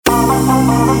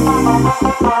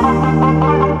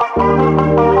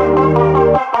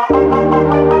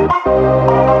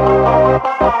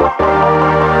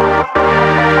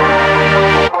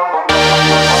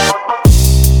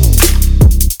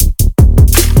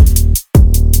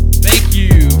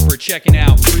checking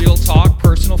out Real Talk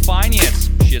Personal Finance.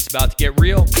 Shit's about to get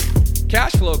real.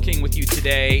 Cash Flow King with you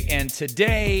today. And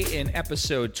today in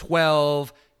episode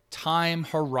 12, Time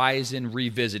Horizon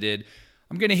Revisited,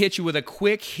 I'm going to hit you with a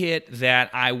quick hit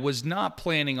that I was not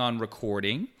planning on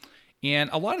recording.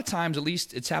 And a lot of times, at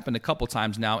least it's happened a couple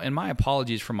times now, and my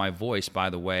apologies for my voice,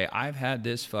 by the way. I've had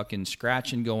this fucking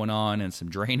scratching going on and some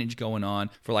drainage going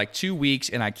on for like 2 weeks,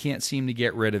 and I can't seem to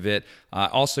get rid of it. I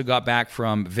also got back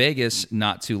from Vegas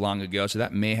not too long ago, so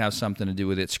that may have something to do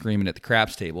with it screaming at the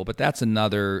craps table, but that's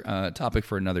another topic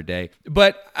for another day.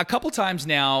 But a couple times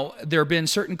now, there have been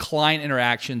certain client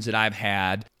interactions that I've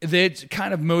had that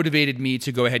kind of motivated me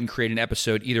to go ahead and create an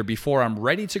episode either before I'm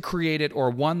ready to create it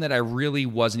or one that I really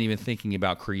wasn't even thinking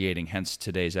about creating, hence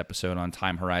today's episode on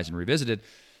Time Horizon Revisited.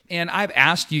 And I've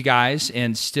asked you guys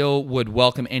and still would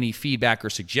welcome any feedback or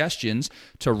suggestions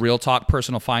to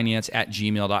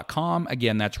realtalkpersonalfinance@gmail.com.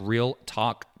 Again, that's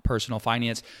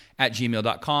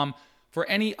realtalkpersonalfinance@gmail.com for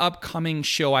any upcoming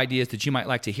show ideas that you might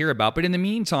like to hear about. But in the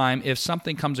meantime, if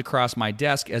something comes across my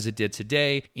desk as it did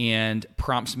today and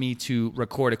prompts me to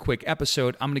record a quick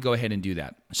episode, I'm going to go ahead and do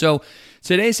that. So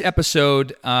today's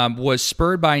episode was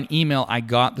spurred by an email I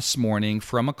got this morning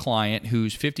from a client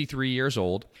who's 53 years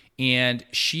old, and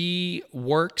she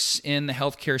works in the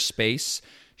healthcare space.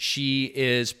 She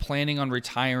is planning on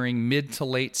retiring mid to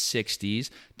late 60s,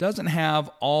 doesn't have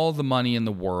all the money in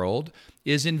the world,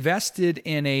 is invested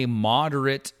in a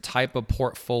moderate type of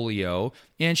portfolio,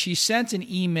 and she sent an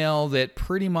email that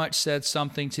pretty much said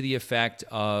something to the effect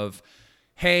of,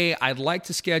 hey, I'd like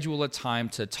to schedule a time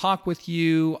to talk with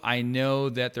you. I know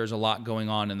that there's a lot going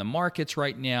on in the markets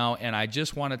right now, and I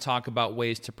just want to talk about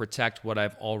ways to protect what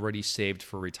I've already saved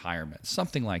for retirement,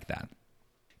 something like that.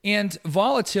 And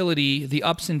volatility, the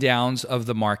ups and downs of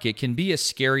the market, can be a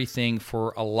scary thing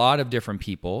for a lot of different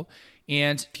people.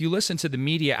 And if you listen to the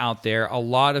media out there, a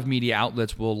lot of media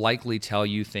outlets will likely tell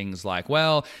you things like,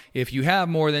 well, if you have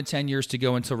more than 10 years to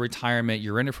go until retirement,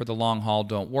 you're in it for the long haul,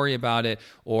 don't worry about it.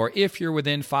 Or if you're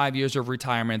within 5 years of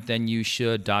retirement, then you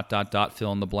should ...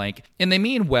 fill in the blank. And they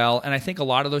mean well, and I think a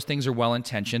lot of those things are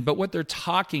well-intentioned, but what they're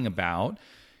talking about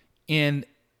in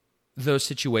those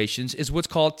situations is what's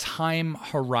called time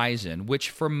horizon, which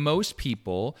for most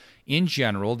people in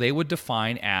general, they would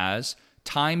define as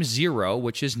time zero,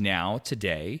 which is now,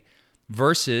 today,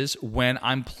 versus when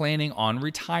I'm planning on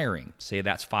retiring. Say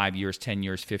that's 5 years, 10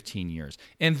 years, 15 years.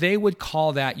 And they would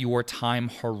call that your time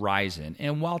horizon.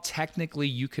 And while technically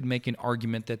you could make an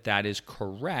argument that that is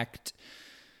correct,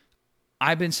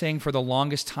 I've been saying for the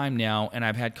longest time now, and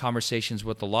I've had conversations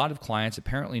with a lot of clients,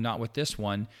 apparently not with this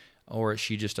one, or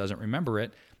she just doesn't remember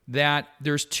it, that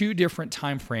there's two different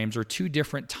time frames or two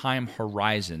different time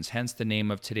horizons, hence the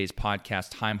name of today's podcast,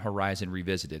 Time Horizon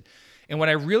Revisited. And what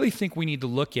I really think we need to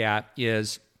look at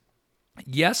is,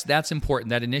 yes, that's important,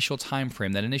 that initial time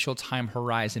frame, that initial time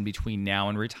horizon between now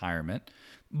and retirement.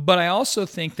 But I also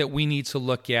think that we need to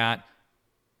look at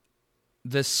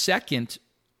the second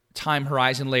time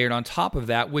horizon layered on top of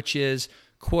that, which is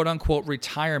quote unquote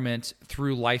retirement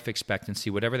through life expectancy,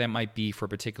 whatever that might be for a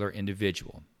particular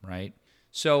individual, right?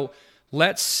 So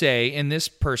let's say in this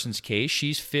person's case,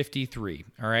 she's 53,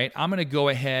 all right? I'm going to go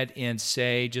ahead and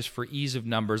say, just for ease of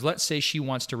numbers, let's say she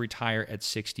wants to retire at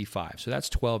 65. So that's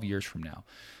 12 years from now.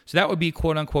 So that would be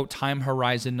quote unquote time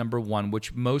horizon number one,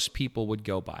 which most people would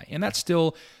go by. And that's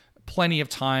still plenty of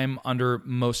time under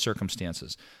most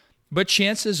circumstances. But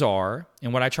chances are,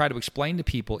 and what I try to explain to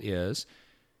people is,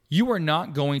 you are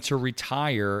not going to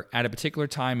retire at a particular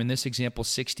time, in this example,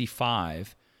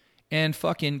 65, and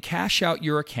fucking cash out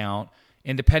your account,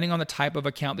 and depending on the type of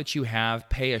account that you have,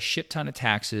 pay a shit ton of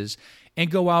taxes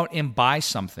and go out and buy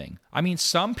something. I mean,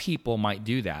 some people might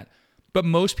do that, but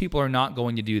most people are not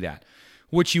going to do that.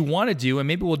 What you want to do, and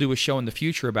maybe we'll do a show in the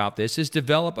future about this, is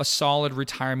develop a solid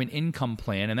retirement income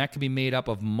plan, and that can be made up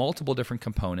of multiple different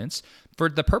components. For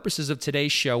the purposes of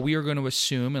today's show, we are going to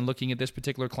assume, and looking at this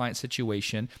particular client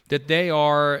situation, that they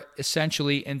are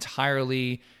essentially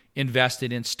entirely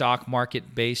invested in stock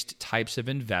market-based types of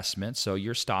investments. So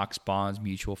your stocks, bonds,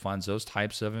 mutual funds, those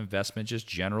types of investment, just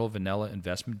general vanilla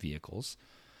investment vehicles.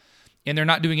 And they're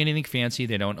not doing anything fancy.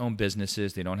 They don't own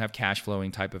businesses. They don't have cash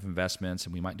flowing type of investments.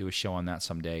 And we might do a show on that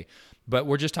someday. But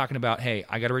we're just talking about, hey,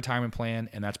 I got a retirement plan,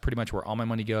 and that's pretty much where all my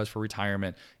money goes for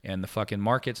retirement. And the fucking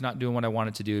market's not doing what I want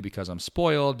it to do because I'm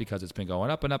spoiled, because it's been going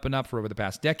up and up and up for over the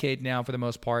past decade now for the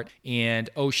most part. And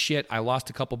oh shit, I lost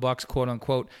a couple bucks, quote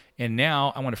unquote, and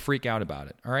now I want to freak out about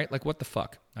it. All right? Like, what the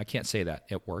fuck? I can't say that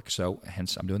at work, so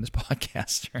hence I'm doing this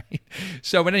podcast, right?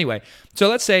 So, but anyway, so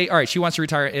let's say, all right, she wants to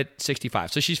retire at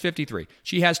 65. So she's 53.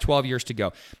 She has 12 years to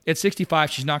go. At 65,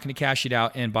 she's not going to cash it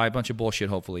out and buy a bunch of bullshit,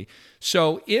 hopefully.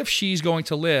 So if she's going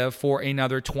to live for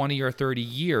another 20 or 30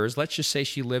 years, let's just say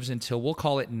she lives until, we'll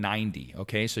call it 90,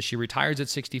 okay? So she retires at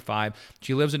 65.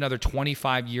 She lives another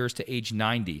 25 years to age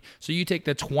 90. So you take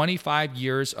the 25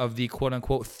 years of the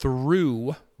quote-unquote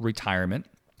through retirement,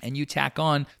 and you tack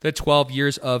on the 12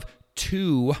 years of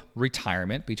to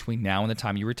retirement between now and the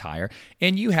time you retire,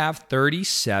 and you have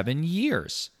 37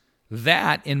 years.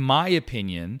 That, in my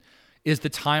opinion, is the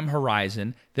time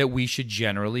horizon that we should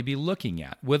generally be looking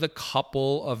at, with a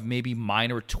couple of maybe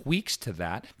minor tweaks to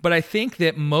that. But I think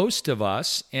that most of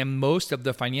us and most of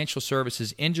the financial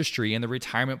services industry and the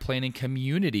retirement planning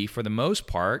community, for the most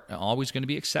part, always going to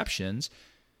be exceptions,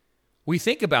 we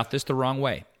think about this the wrong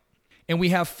way. And we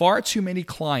have far too many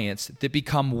clients that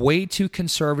become way too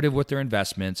conservative with their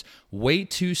investments way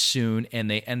too soon, and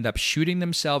they end up shooting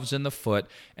themselves in the foot.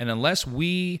 And unless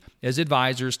we, as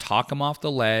advisors, talk them off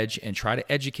the ledge and try to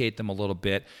educate them a little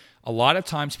bit, a lot of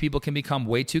times people can become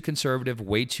way too conservative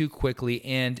way too quickly,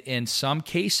 and in some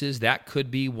cases that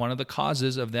could be one of the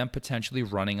causes of them potentially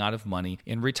running out of money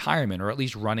in retirement, or at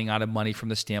least running out of money from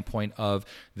the standpoint of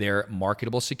their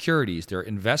marketable securities, their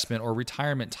investment or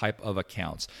retirement type of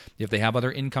accounts. If they have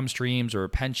other income streams or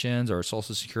pensions or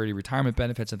Social Security retirement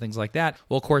benefits and things like that,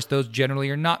 well, of course, those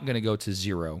generally are not going to go to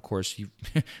zero. Of course,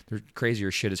 crazier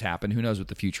shit has happened. Who knows what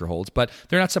the future holds, but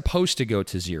they're not supposed to go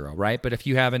to zero, right? But if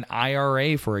you have an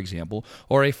IRA, for example,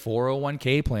 or a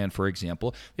 401k plan, for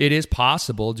example, it is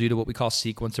possible, due to what we call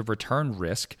sequence of return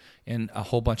risk and a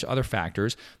whole bunch of other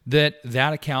factors, that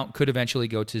account could eventually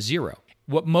go to zero.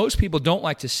 What most people don't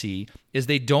like to see is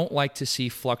they don't like to see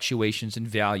fluctuations in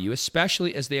value,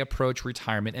 especially as they approach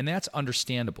retirement, and that's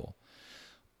understandable.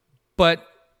 But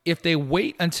if they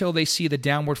wait until they see the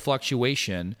downward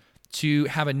fluctuation to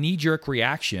have a knee-jerk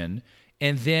reaction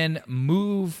and then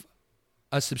move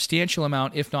a substantial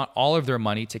amount, if not all of their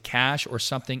money, to cash or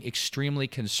something extremely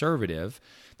conservative,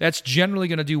 that's generally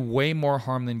going to do way more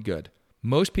harm than good.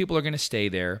 Most people are going to stay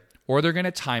there, or they're going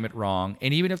to time it wrong.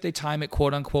 And even if they time it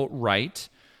quote unquote right,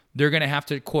 they're going to have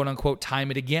to quote unquote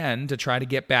time it again to try to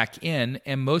get back in.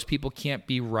 And most people can't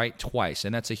be right twice.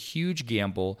 And that's a huge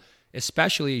gamble,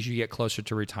 especially as you get closer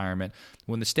to retirement.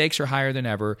 When the stakes are higher than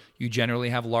ever, you generally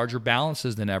have larger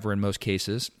balances than ever in most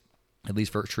cases, at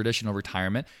least for traditional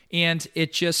retirement. And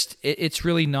it's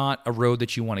really not a road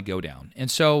that you want to go down. And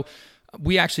so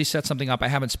we actually set something up. I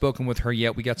haven't spoken with her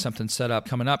yet. We got something set up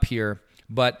coming up here,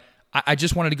 but I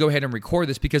just wanted to go ahead and record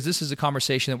this because this is a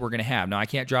conversation that we're going to have. Now, I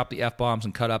can't drop the F-bombs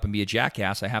and cut up and be a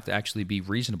jackass. I have to actually be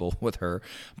reasonable with her.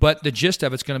 But the gist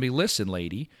of it's going to be, listen,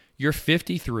 lady, you're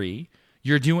 53.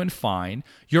 You're doing fine.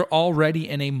 You're already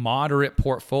in a moderate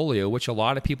portfolio, which a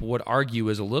lot of people would argue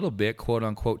is a little bit, quote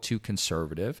unquote, too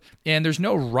conservative. And there's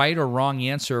no right or wrong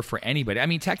answer for anybody. I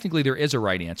mean, technically there is a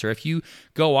right answer. If you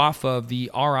go off of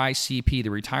the RICP, the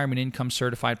Retirement Income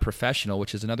Certified Professional,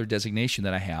 which is another designation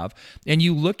that I have, and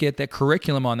you look at the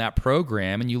curriculum on that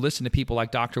program and you listen to people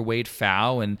like Dr. Wade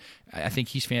Pfau, and I think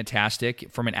he's fantastic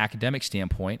from an academic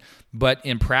standpoint, but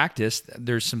in practice,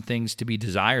 there's some things to be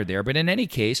desired there. But in any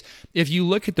case, if you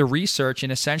look at the research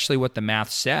and essentially what the math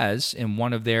says in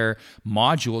one of their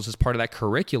modules as part of that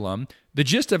curriculum, the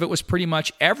gist of it was pretty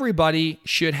much everybody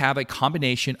should have a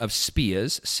combination of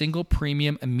SPIAs, single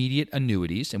premium immediate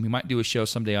annuities, and we might do a show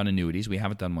someday on annuities. We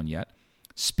haven't done one yet.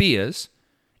 SPIAs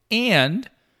and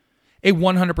a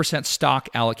 100% stock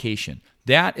allocation.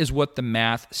 That is what the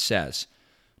math says.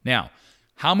 Now,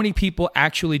 how many people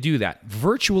actually do that?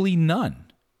 Virtually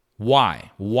none.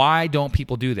 Why? Why don't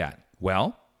people do that?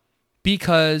 Well,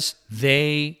 because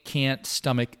they can't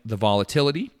stomach the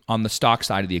volatility on the stock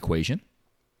side of the equation.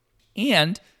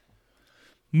 And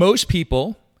most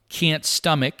people can't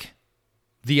stomach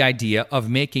the idea of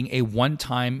making a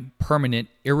one-time, permanent,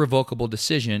 irrevocable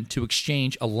decision to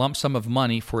exchange a lump sum of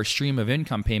money for a stream of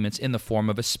income payments in the form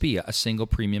of a SPIA, a single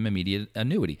premium immediate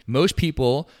annuity. Most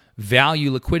people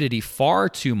value liquidity far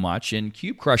too much, and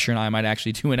Cube Crusher and I might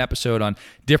actually do an episode on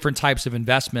different types of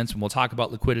investments, and we'll talk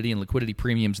about liquidity and liquidity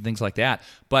premiums and things like that.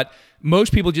 But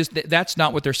most people that's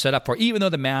not what they're set up for, even though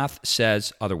the math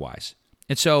says otherwise.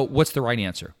 And so what's the right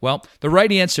answer? Well, the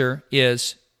right answer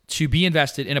is to be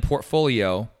invested in a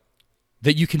portfolio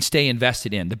that you can stay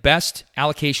invested in. The best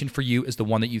allocation for you is the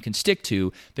one that you can stick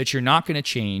to, that you're not going to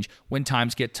change when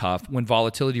times get tough, when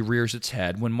volatility rears its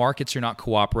head, when markets are not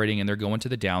cooperating and they're going to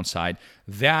the downside.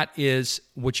 That is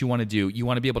what you want to do. You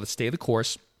want to be able to stay the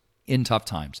course in tough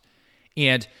times.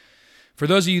 And for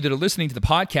those of you that are listening to the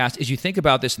podcast, as you think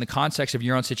about this in the context of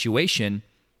your own situation,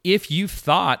 if you've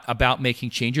thought about making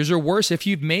changes, or worse, if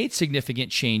you've made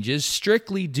significant changes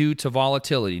strictly due to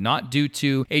volatility, not due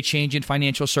to a change in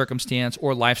financial circumstance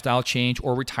or lifestyle change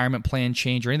or retirement plan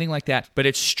change or anything like that, but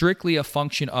it's strictly a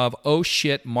function of, oh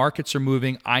shit, markets are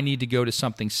moving, I need to go to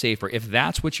something safer. If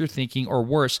that's what you're thinking, or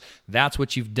worse, that's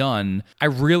what you've done, I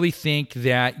really think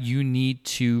that you need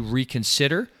to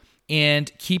reconsider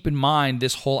and keep in mind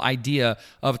this whole idea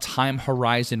of time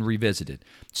horizon revisited.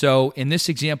 So in this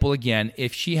example, again,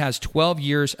 if she has 12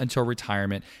 years until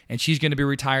retirement and she's going to be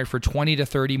retired for 20 to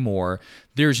 30 more,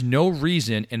 there's no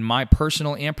reason, in my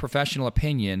personal and professional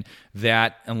opinion,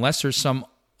 that unless there's some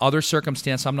other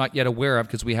circumstance I'm not yet aware of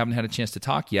because we haven't had a chance to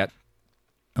talk yet,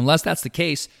 unless that's the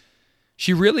case,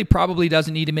 she really probably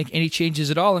doesn't need to make any changes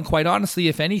at all. And quite honestly,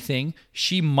 if anything,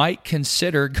 she might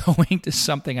consider going to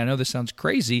something, I know this sounds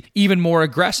crazy, even more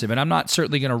aggressive. And I'm not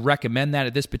certainly going to recommend that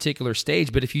at this particular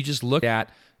stage, but if you just look at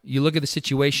the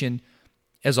situation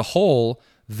as a whole,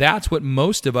 that's what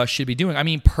most of us should be doing. I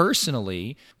mean,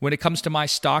 personally, when it comes to my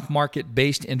stock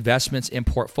market-based investments and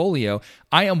portfolio,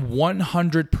 I am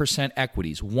 100%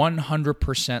 equities,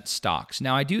 100% stocks.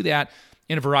 Now, I do that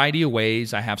in a variety of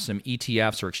ways. I have some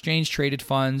ETFs or exchange-traded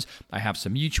funds. I have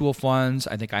some mutual funds.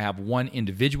 I think I have one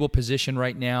individual position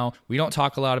right now. We don't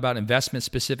talk a lot about investment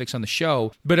specifics on the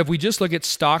show, but if we just look at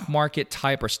stock market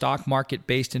type or stock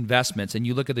market-based investments, and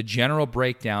you look at the general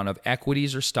breakdown of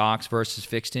equities or stocks versus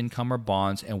fixed income or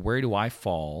bonds, and where do I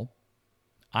fall,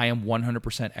 I am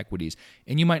 100% equities.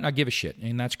 And you might not give a shit,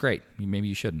 and that's great. Maybe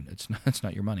you shouldn't. It's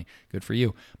not your money. Good for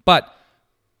you. But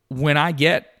when I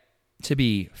get to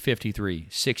be 53,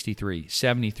 63,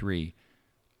 73,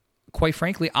 quite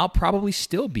frankly, I'll probably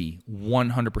still be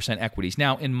 100% equities.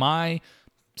 Now, in my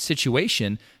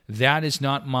situation, those are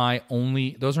not my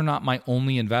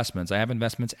only investments. I have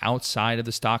investments outside of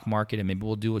the stock market, and maybe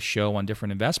we'll do a show on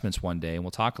different investments one day, and we'll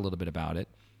talk a little bit about it.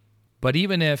 But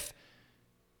even if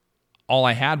all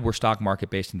I had were stock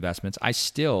market-based investments, I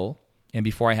still, and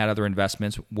before I had other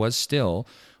investments, was still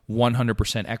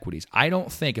 100% equities. I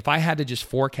don't think, if I had to just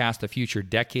forecast the future,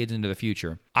 decades into the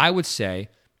future, I would say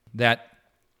that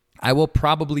I will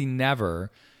probably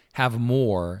never have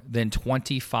more than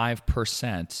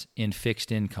 25% in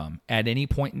fixed income at any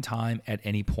point in time, at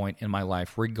any point in my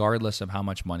life, regardless of how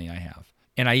much money I have.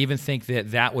 And I even think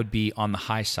that that would be on the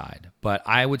high side. But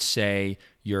I would say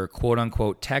your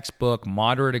quote-unquote textbook,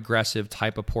 moderate aggressive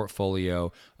type of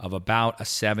portfolio of about a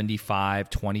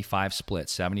 75-25 split,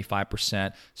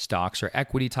 75% stocks or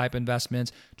equity type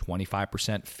investments,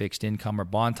 25% fixed income or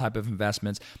bond type of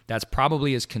investments. That's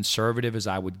probably as conservative as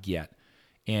I would get.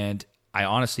 And I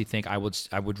honestly think I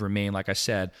would remain, like I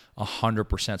said,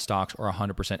 100% stocks or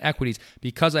 100% equities,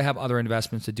 because I have other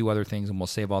investments to do other things, and we'll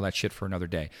save all that shit for another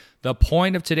day. The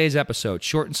point of today's episode,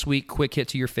 short and sweet, quick hit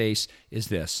to your face, is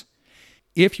this.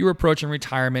 If you're approaching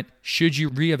retirement, should you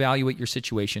reevaluate your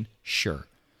situation? Sure.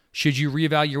 Should you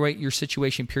reevaluate your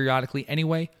situation periodically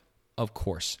anyway? Of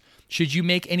course. Should you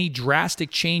make any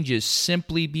drastic changes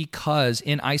simply because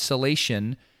in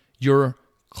isolation you're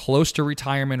close to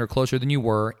retirement or closer than you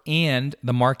were, and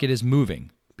the market is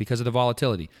moving because of the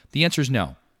volatility? The answer is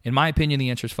no. In my opinion, the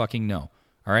answer is fucking no.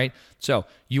 All right? So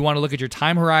you want to look at your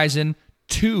time horizon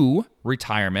to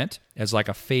retirement as like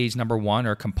a phase number one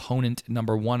or component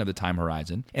number one of the time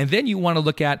horizon. And then you want to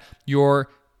look at your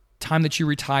time that you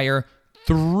retire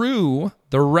through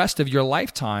the rest of your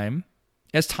lifetime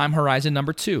as time horizon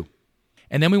number two.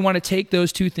 And then we want to take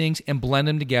those two things and blend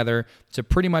them together to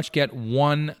pretty much get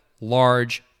one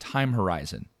large time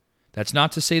horizon. That's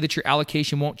not to say that your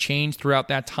allocation won't change throughout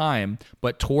that time,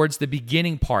 but towards the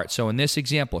beginning part. So in this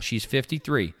example, she's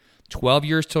 53, 12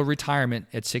 years till retirement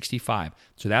at 65.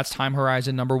 So that's time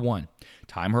horizon number one.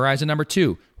 Time horizon number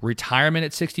two, retirement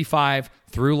at 65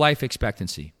 through life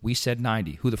expectancy. We said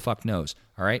 90. Who the fuck knows?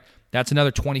 All right. That's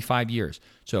another 25 years.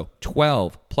 So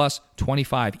 12 plus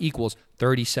 25 equals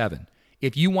 37.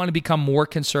 If you want to become more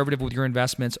conservative with your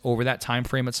investments over that time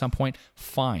frame at some point,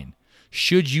 fine.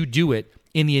 Should you do it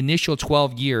in the initial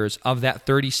 12 years of that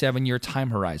 37-year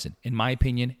time horizon? In my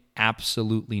opinion,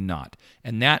 absolutely not.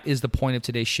 And that is the point of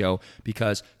today's show,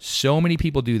 because so many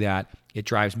people do that. It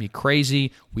drives me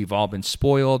crazy. We've all been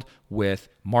spoiled with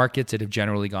markets that have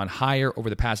generally gone higher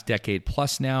over the past decade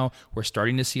plus now. We're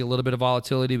starting to see a little bit of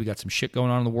volatility. We got some shit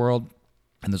going on in the world.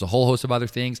 And there's a whole host of other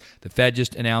things. The Fed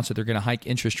just announced that they're going to hike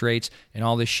interest rates and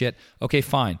all this shit. Okay,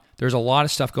 fine. There's a lot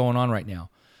of stuff going on right now.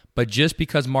 But just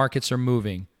because markets are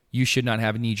moving, you should not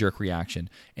have a knee-jerk reaction.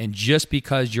 And just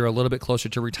because you're a little bit closer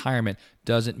to retirement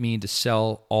doesn't mean to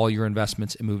sell all your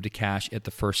investments and move to cash at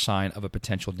the first sign of a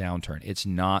potential downturn. It's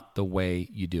not the way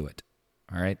you do it.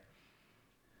 All right?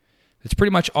 That's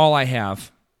pretty much all I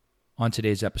have on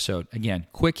today's episode. Again,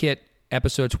 quick hit,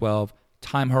 episode 12,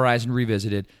 time horizon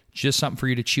revisited. Just something for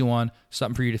you to chew on,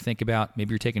 something for you to think about.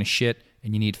 Maybe you're taking a shit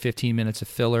and you need 15 minutes of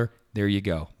filler. There you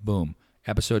go. Boom.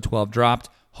 Episode 12 dropped.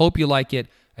 Hope you like it.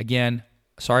 Again,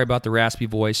 sorry about the raspy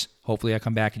voice. Hopefully I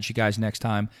come back at you guys next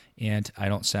time and I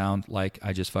don't sound like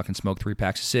I just fucking smoked 3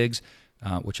 packs of cigs,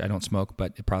 which I don't smoke,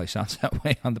 but it probably sounds that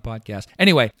way on the podcast.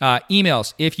 Anyway,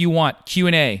 emails if you want.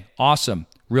 Q&A, awesome.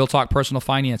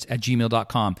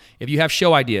 realtalkpersonalfinance@gmail.com. If you have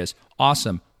show ideas,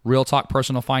 awesome.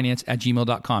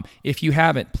 realtalkpersonalfinance@gmail.com. If you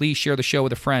haven't, please share the show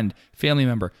with a friend, family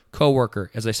member, coworker.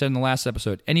 As I said in the last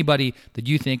episode, anybody that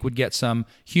you think would get some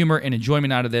humor and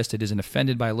enjoyment out of this that isn't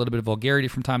offended by a little bit of vulgarity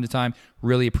from time to time,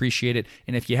 really appreciate it.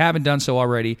 And if you haven't done so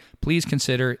already, please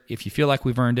consider, if you feel like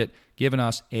we've earned it, giving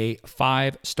us a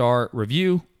 5-star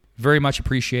review. Very much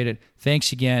appreciate it.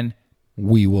 Thanks again.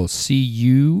 We will see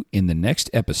you in the next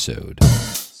episode.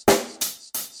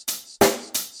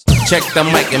 Check the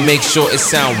mic and make sure it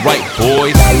sound right,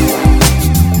 boys.